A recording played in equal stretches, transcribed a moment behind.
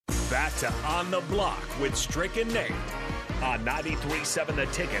back to On the Block with Strick and Nate on 93.7 The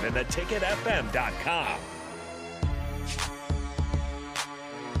Ticket and theticketfm.com.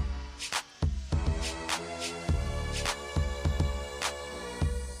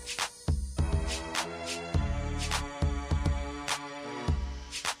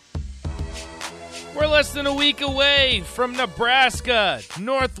 We're less than a week away from Nebraska,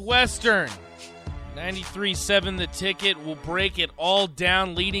 Northwestern. 93.7 The Ticket will break it all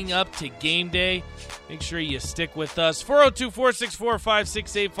down leading up to game day. Make sure you stick with us.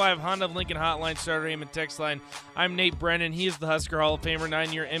 402-464-5685, Honda of Lincoln Hotline, Starter Aim and Text Line. I'm Nate Brennan. He is the Husker Hall of Famer,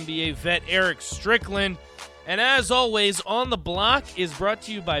 9-year NBA vet Eric Strickland. And as always, On the Block is brought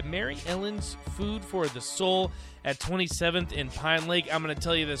to you by Mary Ellen's Food for the Soul at 27th in Pine Lake. I'm going to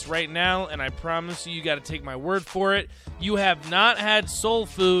tell you this right now, and I promise you got to take my word for it. You have not had soul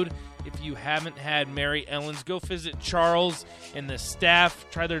food if you haven't had Mary Ellen's. Go visit Charles and the staff.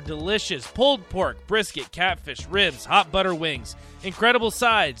 Try their delicious pulled pork, brisket, catfish, ribs, hot butter wings, incredible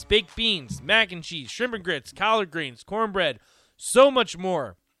sides, baked beans, mac and cheese, shrimp and grits, collard greens, cornbread, so much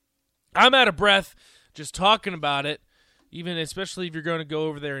more. I'm out of breath just talking about it. Even especially if you're going to go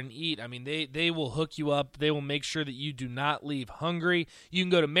over there and eat. I mean, they will hook you up. They will make sure that you do not leave hungry. You can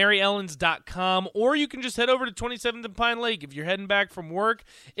go to maryellens.com, or you can just head over to 27th and Pine Lake. If you're heading back from work,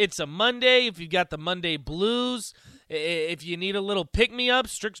 it's a Monday. If you've got the Monday blues, if you need a little pick-me-up,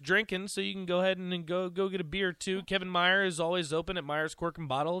 Strick's drinking, so you can go ahead and go get a beer, too. Kevin Meyer is always open at Meyer's Cork and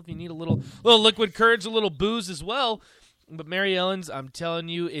Bottle if you need a little liquid courage, a little booze as well. But Mary Ellen's, I'm telling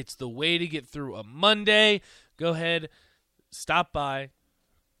you, it's the way to get through a Monday. Go ahead. Stop by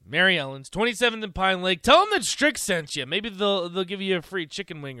Mary Ellen's, 27th in Pine Lake. Tell them that Strick sent you. Maybe they'll give you a free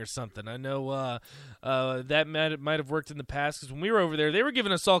chicken wing or something. I know that might have worked in the past because when we were over there, they were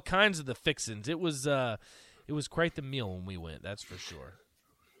giving us all kinds of the fixins. It was quite the meal when we went. That's for sure.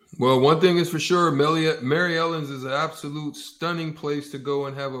 Well, one thing is for sure, Mary Ellen's is an absolute stunning place to go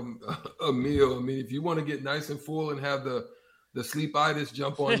and have a meal. I mean, if you want to get nice and full and have the sleepitis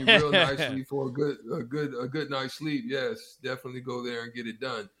jump on you real nicely for a good night's sleep, yes, definitely go there and get it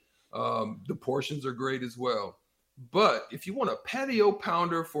done. The portions are great as well. But if you want a patio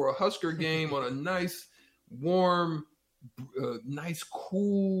pounder for a Husker game on a nice, warm, nice,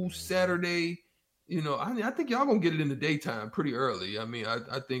 cool Saturday, I think y'all gonna get it in the daytime pretty early. I mean,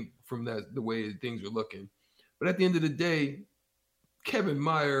 I think from the way things are looking. But at the end of the day, Kevin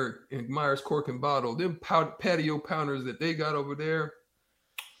Meyer and Meyer's Cork and Bottle, them patio pounders that they got over there,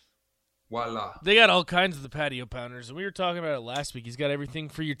 voila. They got all kinds of the patio pounders, and we were talking about it last week. He's got everything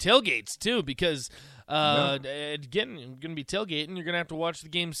for your tailgates, too, because, again, you're going to be tailgating. You're going to have to watch the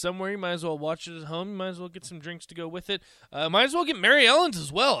game somewhere. You might as well watch it at home. You might as well get some drinks to go with it. Might as well get Mary Ellen's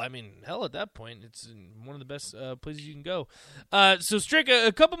as well. I mean, hell, at that point, it's one of the best places you can go. So, Strick,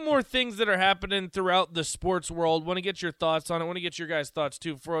 a couple more things that are happening throughout the sports world. Want to get your thoughts on it. Want to get your guys' thoughts,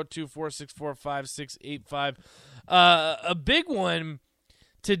 too. 402-464-5685. A big one.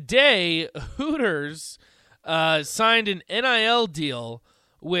 Today, Hooters signed an NIL deal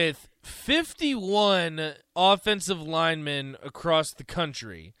with 51 offensive linemen across the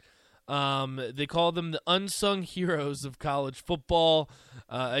country. They call them the unsung heroes of college football.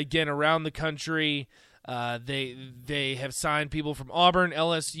 Again, around the country, they have signed people from Auburn,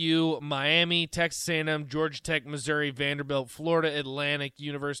 LSU, Miami, Texas A&M, Georgia Tech, Missouri, Vanderbilt, Florida Atlantic,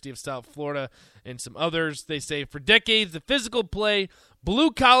 University of South Florida, and some others. They say for decades, the physical play,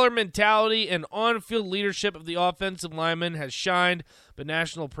 blue-collar mentality, and on-field leadership of the offensive lineman has shined, but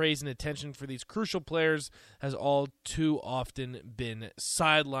national praise and attention for these crucial players has all too often been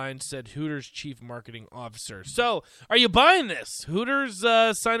sidelined, said Hooters chief marketing officer. So, are you buying this? Hooters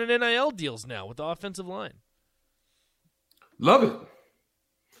signing NIL deals now with the offensive line. Love it.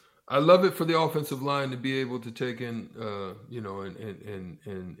 I love it for the offensive line to be able to take in,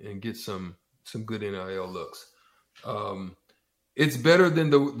 and get some good NIL looks. It's better than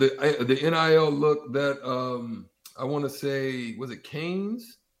the NIL look that I want to say, was it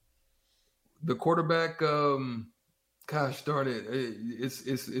Canes? The quarterback, gosh darn it,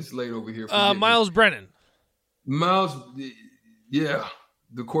 it's late over here. Miles Brennan. Miles, yeah,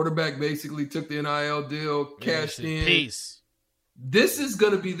 the quarterback basically took the NIL deal, cashed in. Peace. This is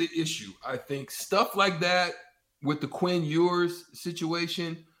going to be the issue, I think. Stuff like that with the Quinn Ewers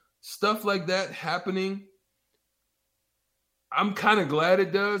situation, stuff like that happening. I'm kind of glad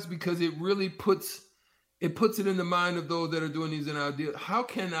it does because it really puts it in the mind of those that are doing these NIL deals. How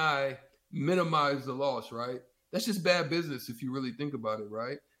can I minimize the loss, right? That's just bad business if you really think about it,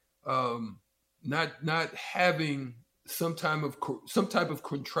 right? Not having some type of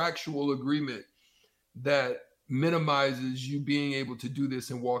contractual agreement that minimizes you being able to do this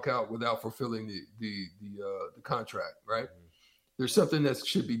and walk out without fulfilling the contract, right? There's something that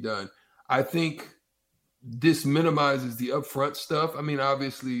should be done. I think this minimizes the upfront stuff. I mean,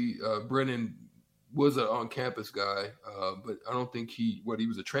 obviously, Brennan was an on-campus guy, but I don't think he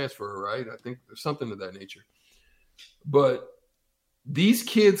was a transfer, right? I think there's something of that nature. But these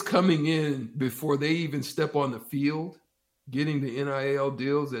kids coming in before they even step on the field, getting the NIL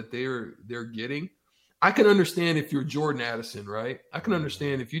deals that they're getting, I can understand if you're Jordan Addison, right? I can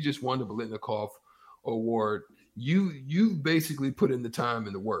understand if you just won the Biletnikoff Award, you basically put in the time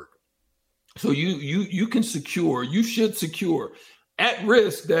and the work. So you should secure at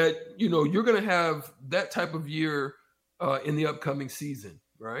risk that, you're going to have that type of year in the upcoming season,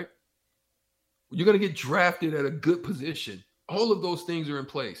 right? You're going to get drafted at a good position. All of those things are in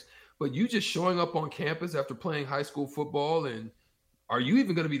place. But you just showing up on campus after playing high school football, and are you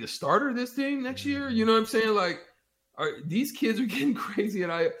even going to be the starter of this thing next year? You know what I'm saying? Like, these kids are getting crazy,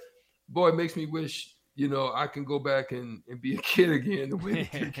 and it makes me wish, I can go back and be a kid again the way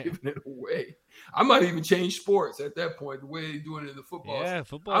they're giving it away. I might even change sports at that point, the way they're doing it in the football. Yeah,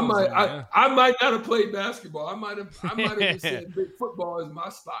 football. I might not have played basketball. I might have said big football is my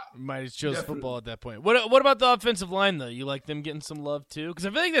spot. You might have chose football at that point. What about the offensive line, though? You like them getting some love, too? Because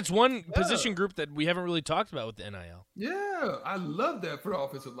I feel like that's one position group that we haven't really talked about with the NIL. Yeah, I love that for the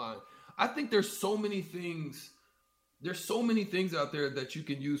offensive line. I think there's so many things. There's so many things out there that you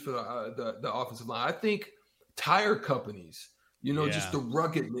can use for the offensive line. I think tire companies, just the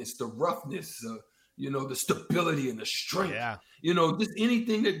ruggedness, the roughness, the stability and the strength, just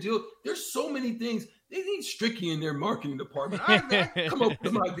anything that there's so many things. They need Stricky in their marketing department. I come up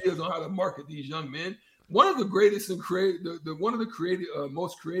with some ideas on how to market these young men. One of the greatest and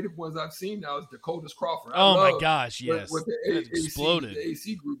most creative ones I've seen now is Dakota's Crawford. Oh my gosh, yes. What the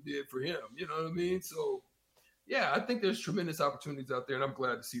AC group did for him. You know what I mean? So, yeah, I think there's tremendous opportunities out there, and I'm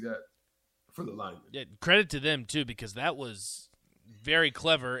glad to see that for the linemen. Yeah, credit to them, too, because that was very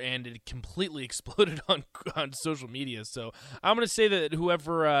clever, and it completely exploded on social media. So I'm going to say that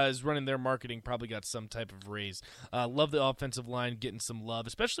whoever is running their marketing probably got some type of raise. Love the offensive line getting some love,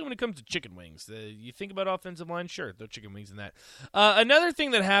 especially when it comes to chicken wings. You think about offensive line, sure, throw chicken wings in that. Another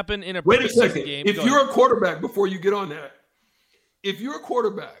thing that happened in a Wait a second. Game. If you're a quarterback, before you get on that, if you're a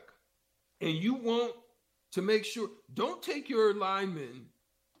quarterback and you want to make sure, don't take your linemen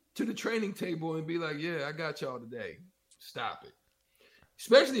to the training table and be like, yeah, I got y'all today. Stop it.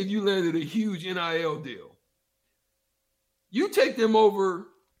 Especially if you landed a huge NIL deal. You take them over,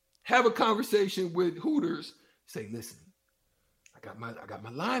 have a conversation with Hooters, say, listen, I got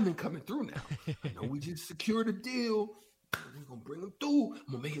my linemen coming through now. I know we just secured a deal. We're going to bring them through.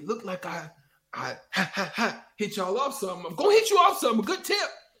 I'm going to make it look like I hit y'all off something. I'm going to hit you off something, a good tip.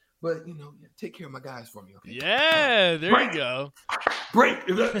 But, take care of my guys for me. Okay? Yeah, there you go. Break.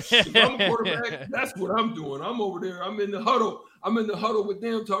 If I'm a quarterback, that's what I'm doing. I'm over there. I'm in the huddle. With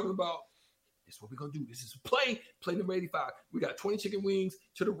them talking about, this is what we're going to do. This is a play number 85. We got 20 chicken wings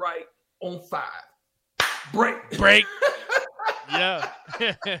to the right on 5. Break. Yeah.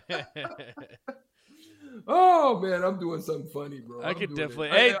 Oh, man, I'm doing something funny, bro. I could definitely.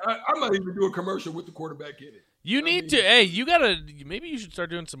 I might even do a commercial with the quarterback in it. Maybe you should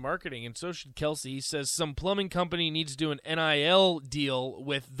start doing some marketing, and so should Kelsey. He says some plumbing company needs to do an NIL deal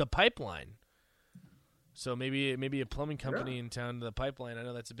with the Pipeline. So maybe a plumbing company in town, the Pipeline. I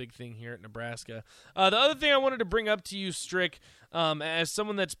know that's a big thing here at Nebraska. The other thing I wanted to bring up to you, Strick, as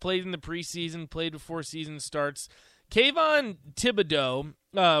someone that's played in the preseason, played before season starts, Kayvon Thibadeaux,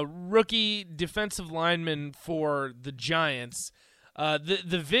 rookie defensive lineman for the Giants.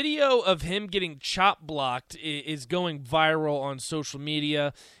 The video of him getting chop blocked is going viral on social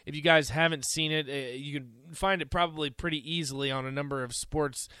media. If you guys haven't seen it, you can find it probably pretty easily on a number of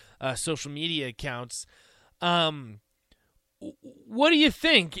sports social media accounts. What do you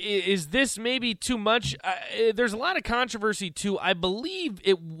think? Is this maybe too much? There's a lot of controversy, too. I believe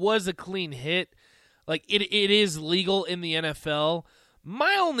it was a clean hit. Like, it is legal in the NFL.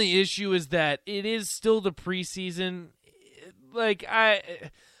 My only issue is that it is still the preseason. Like, I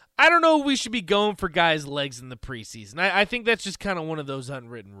don't know if we should be going for guys' legs in the preseason. I think that's just kind of one of those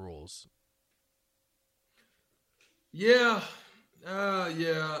unwritten rules. Yeah.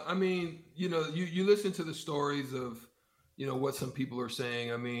 I mean, you listen to the stories of, what some people are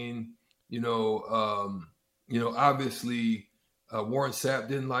saying. I mean, obviously Warren Sapp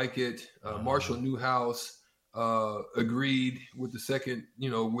didn't like it. Marshall Newhouse agreed with the second,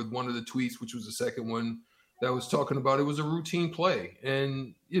 with one of the tweets, which was the second one that was talking about it was a routine play.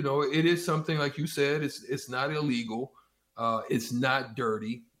 And, it is something, like you said, it's not illegal. It's not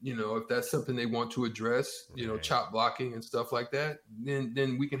dirty. If that's something they want to address, chop blocking and stuff like that,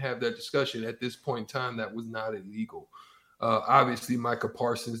 then we can have that discussion. At this point in time, that was not illegal. Obviously, Micah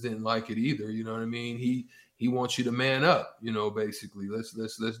Parsons didn't like it either. You know what I mean? He wants you to man up. Basically, let's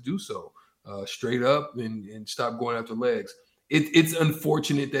do so straight up and stop going after legs. It's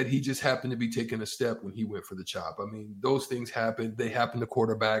unfortunate that he just happened to be taking a step when he went for the chop. I mean, those things happen. They happen to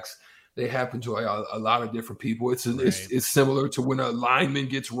quarterbacks. They happen to a lot of different people. It's similar to when a lineman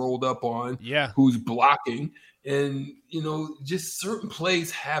gets rolled up on, who's blocking, and just certain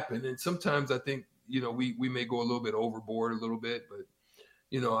plays happen. And sometimes I think we may go a little bit overboard a little bit, but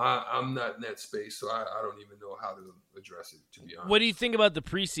I'm not in that space, so I don't even know how to address it, to be honest. What do you think about the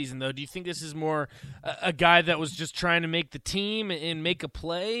preseason, though? Do you think this is more a guy that was just trying to make the team and make a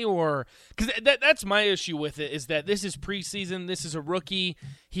play? Or because that's my issue with it, is that this is preseason. This is a rookie.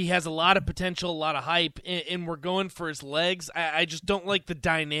 He has a lot of potential, a lot of hype, and we're going for his legs. I just don't like the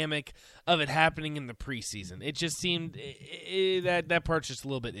dynamic of it happening in the preseason. It just seemed that part's just a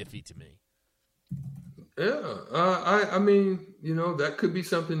little bit iffy to me. Yeah, I mean, that could be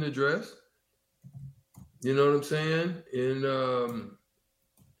something to address. You know what I'm saying? And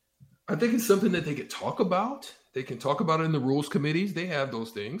I think it's something that they could talk about. They can talk about it in the rules committees. They have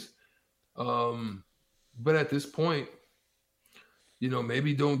those things. But at this point,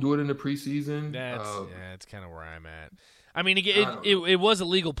 maybe don't do it in the preseason. That's kind of where I'm at. I mean, it was a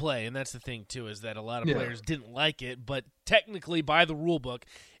legal play, and that's the thing, too, is that a lot of players didn't like it, but technically, by the rule book,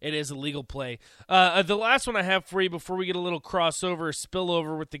 it is a legal play. The last one I have for you before we get a little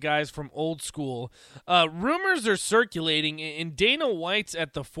spillover with the guys from old school, rumors are circulating, and Dana White's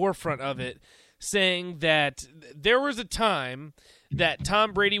at the forefront of it, saying that there was a time that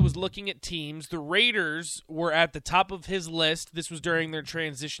Tom Brady was looking at teams. The Raiders were at the top of his list. This was during their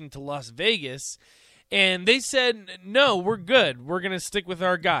transition to Las Vegas. And they said, no, we're good. We're going to stick with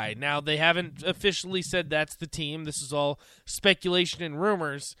our guy. Now, they haven't officially said that's the team. This is all speculation and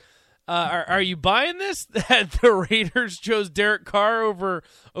rumors. Are you buying this, that the Raiders chose Derek Carr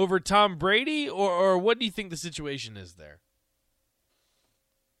over Tom Brady? Or what do you think the situation is there?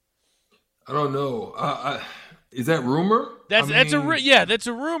 I don't know. Is that rumor? That's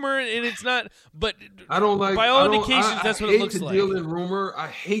a rumor, and it's not. But I don't like. By all indications, that's what it looks like. I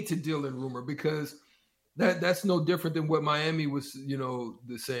hate to deal in rumor because that's no different than what Miami was,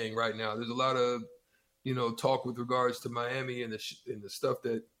 saying right now. There's a lot of, talk with regards to Miami and the stuff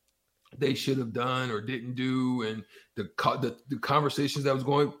that they should have done or didn't do, and the conversations that was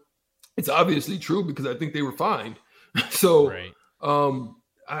going. It's obviously true because I think they were fined. So, right.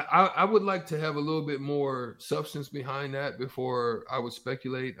 I would like to have a little bit more substance behind that before I would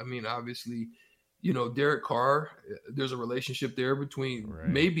speculate. I mean, obviously, Derek Carr, there's a relationship there between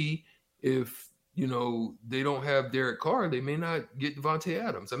maybe if, they don't have Derek Carr, they may not get Devontae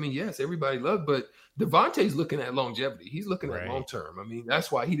Adams. I mean, yes, everybody loved, but Devontae's looking at longevity. He's looking at long term. I mean,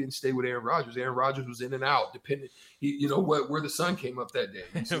 that's why he didn't stay with Aaron Rodgers. Aaron Rodgers was in and out, depending, where the sun came up that day.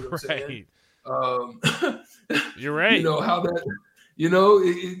 You see what I'm saying? You're right. How that.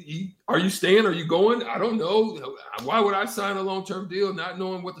 Are you staying? Are you going? I don't know. Why would I sign a long-term deal not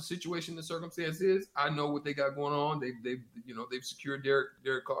knowing what the situation, the circumstance is? I know what they got going on. They've secured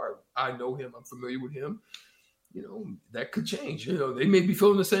Derek Carr. I know him. I'm familiar with him. That could change. They may be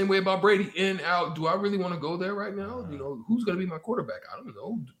feeling the same way about Brady in, out. Do I really want to go there right now? Who's going to be my quarterback? I don't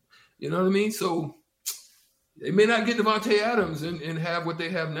know. You know what I mean? So they may not get Devontae Adams and have what they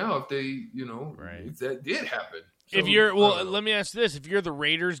have now if they, if that did happen. So, let me ask you this. If you're the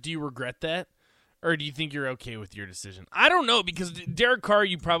Raiders, do you regret that? Or do you think you're okay with your decision? I don't know, because Derek Carr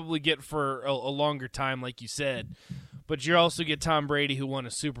you probably get for a longer time, like you said. But you also get Tom Brady, who won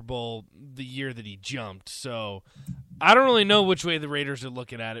a Super Bowl the year that he jumped. So I don't really know which way the Raiders are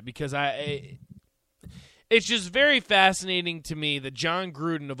looking at it, because it's just very fascinating to me that John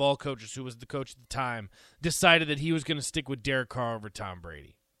Gruden, of all coaches, who was the coach at the time, decided that he was going to stick with Derek Carr over Tom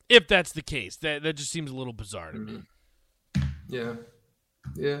Brady. If that's the case, that just seems a little bizarre to me. Yeah.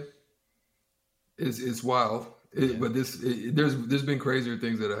 It's wild. But there's been crazier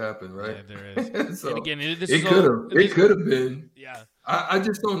things that have happened, right? Yeah, there is. So, and again, it could have been. Yeah. I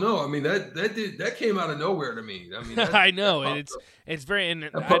just don't know. I mean, that came out of nowhere to me. I mean, I know, and it's very. And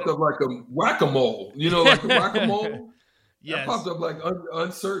that popped up like a whack-a-mole. Like the whack-a-mole. Yes. That popped up like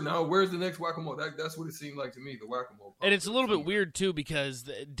uncertain. Now, where's the next whack-a-mole? That's what it seemed like to me, the whack-a-mole. And it's a little bit weird, too, because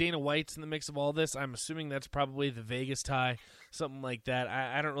Dana White's in the mix of all this. I'm assuming that's probably the Vegas tie, something like that.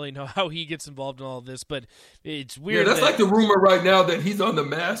 I don't really know how he gets involved in all of this, but it's weird. Yeah, that's like the rumor right now that he's on The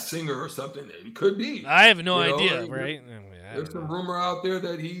Masked Singer or something. It could be. I have no idea, right? There's some rumor out there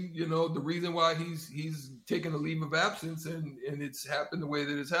that he, the reason why he's taken a leave of absence, and it's happened the way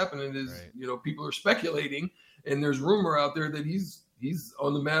that it's happened. And is right. People are speculating, and there's rumor out there that he's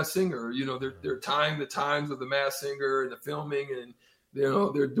on the Masked Singer. They're tying the times of the Masked Singer and the filming, and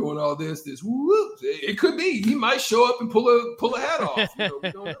they're doing all this. Whoop. It could be he might show up and pull a hat off. We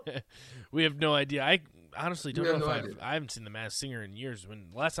don't know. We have no idea. I honestly don't know if idea. I haven't seen The Masked Singer in years. When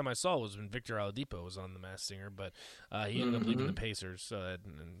the last time I saw was when Victor Oladipo was on The Masked Singer, but he ended up leaving the Pacers, so that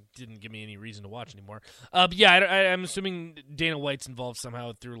didn't give me any reason to watch anymore. But yeah, I'm assuming Dana White's involved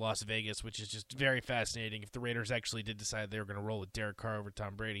somehow through Las Vegas, which is just very fascinating. If the Raiders actually did decide they were going to roll with Derek Carr over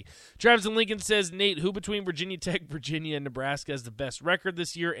Tom Brady. Travis and Lincoln says, Nate, who between Virginia Tech, Virginia, and Nebraska has the best record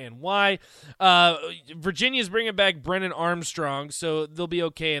this year, and why? Virginia's bringing back Brennan Armstrong, so they'll be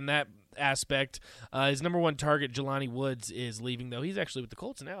okay in that aspect. His number one target, Jelani Woods, is leaving, though. He's actually with the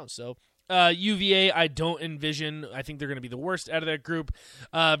Colts now, so UVA, I don't envision. I think they're going to be the worst out of that group.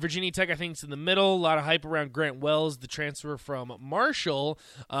 Virginia Tech, I think, is in the middle. A lot of hype around Grant Wells, the transfer from Marshall.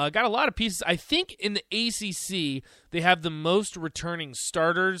 Got a lot of pieces. I think in the ACC, they have the most returning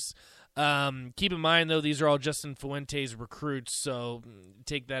starters. Keep in mind, though, these are all Justin Fuentes recruits, so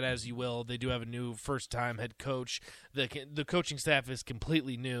take that as you will. They do have a new first-time head coach. The coaching staff is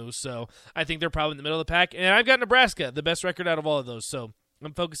completely new, so I think they're probably in the middle of the pack. And I've got Nebraska, the best record out of all of those, so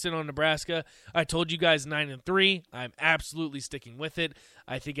I'm focusing on Nebraska. I told you guys 9-3. I'm absolutely sticking with it.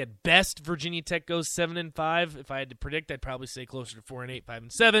 I think at best Virginia Tech goes 7-5. If I had to predict, I'd probably say closer to 4-8,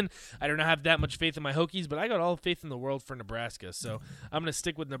 5-7. I don't have that much faith in my Hokies, but I got all the faith in the world for Nebraska. So I'm going to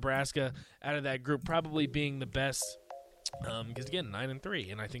stick with Nebraska out of that group, probably being the best. Because again,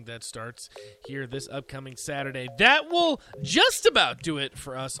 9-3, and I think that starts here this upcoming Saturday. That will just about do it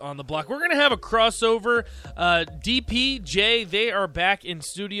for us on the block. We're going to have a crossover. DP, Jay, they are back in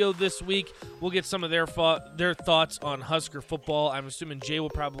studio this week. We'll get some of their thoughts on Husker football. I'm assuming Jay will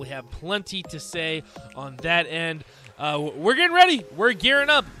probably have plenty to say on that end. We're getting ready. We're gearing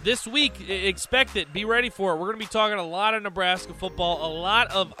up this week. Expect it. Be ready for it. We're going to be talking a lot of Nebraska football, a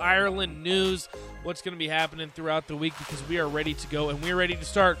lot of Ireland news, what's going to be happening throughout the week, because we are ready to go, and we're ready to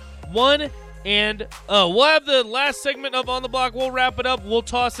start 1-0. We'll have the last segment of On the Block. We'll wrap it up. We'll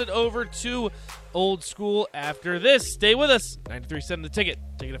toss it over to Old School after this. Stay with us. 93.7 The Ticket,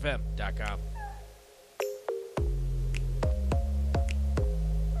 ticketfm.com.